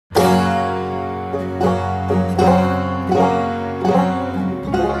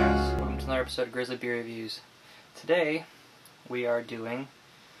episode of Grizzly Beer Reviews. Today we are doing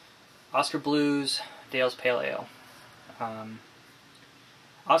Oskar Blues Dale's Pale Ale.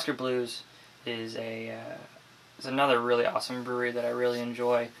 Oskar Blues is another really awesome brewery that I really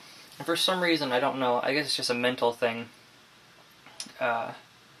enjoy, and for some reason, I don't know, I guess it's just a mental thing. For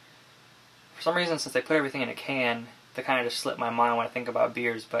some reason, since they put everything in a can, they kind of just slip my mind when I think about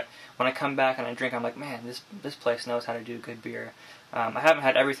beers, but when I come back and I drink, I'm like, man, this place knows how to do good beer. I haven't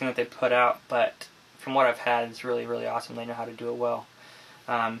had everything that they put out, but from what I've had, it's really, really awesome. They know how to do it well.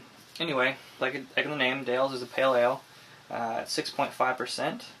 Anyway, like the name, Dale's is a pale ale at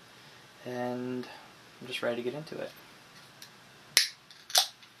 6.5%, and I'm just ready to get into it.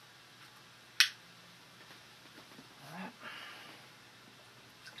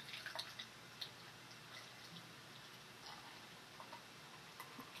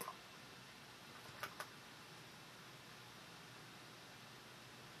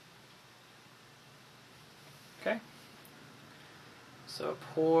 Okay, so it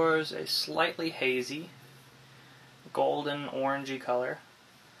pours a slightly hazy, golden orangey color.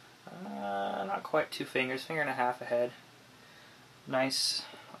 Not quite 2 fingers, finger and a half ahead. Nice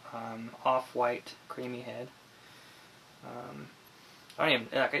off-white, creamy head. I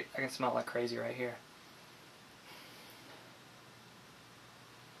can smell it like crazy right here.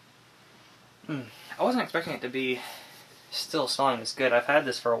 I wasn't expecting it to be still smelling this good. I've had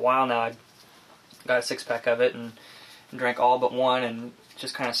this for a while now. I got a 6-pack of it and drank all but one, and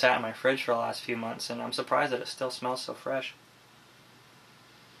just kind of sat in my fridge for the last few months, and I'm surprised that it still smells so fresh.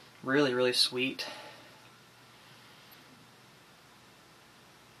 Really, really sweet.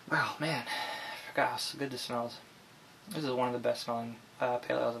 Wow, man, I forgot how good this smells. This is one of the best smelling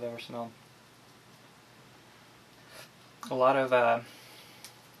pale ales I've ever smelled. A lot of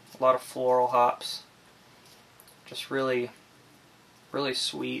floral hops. Just really, really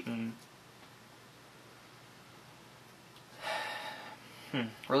sweet and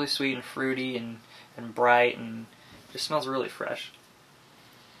really sweet and fruity and bright, and just smells really fresh.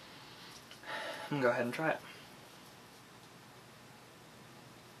 I'm gonna go ahead and try it.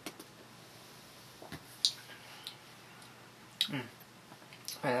 Man,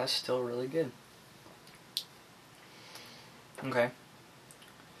 that's still really good. Okay.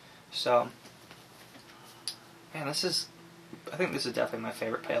 So, man, I think this is definitely my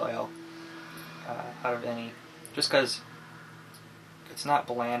favorite pale ale out of any. Just because it's not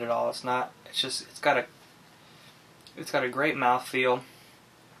bland at all. It's got a great mouthfeel.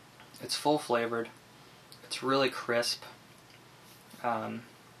 It's full flavored. It's really crisp.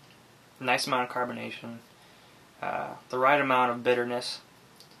 Nice amount of carbonation. The right amount of bitterness.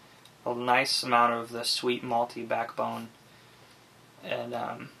 A nice amount of the sweet malty backbone. And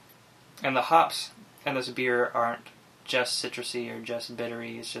the hops in this beer aren't just citrusy or just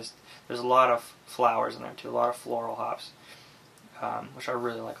bittery. It's just, there's a lot of flowers in there too. A lot of floral hops. Which I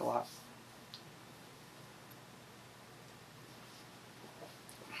really like a lot.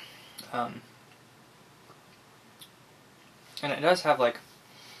 And it does have, like,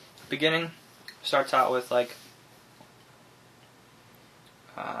 beginning starts out with like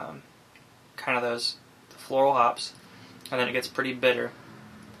kind of those floral hops, and then it gets pretty bitter,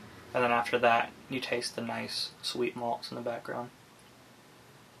 and then after that you taste the nice sweet malts in the background.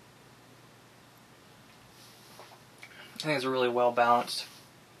 I think it's a really well balanced,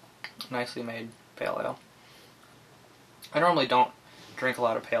 nicely made pale ale. I normally don't drink a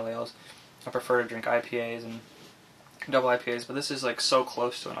lot of pale ales. I prefer to drink IPAs and double IPAs, but this is like so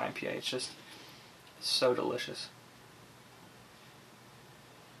close to an IPA. It's so delicious.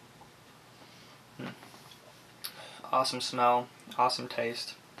 Awesome smell, awesome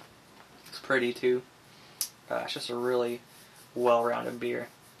taste. It's pretty too. It's just a really well-rounded beer.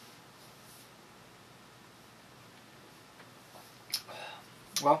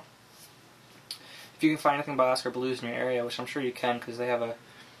 Well, if you can find anything by Oskar Blues in your area, which I'm sure you can because they have a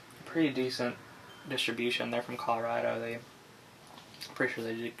pretty decent distribution. They're from Colorado. I'm pretty sure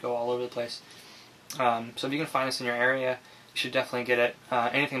they go all over the place. So if you can find this in your area, you should definitely get it.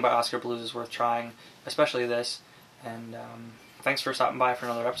 Anything by Oskar Blues is worth trying, especially this. And thanks for stopping by for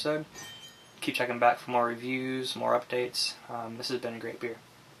another episode. Keep checking back for more reviews, more updates. This has been a great beer.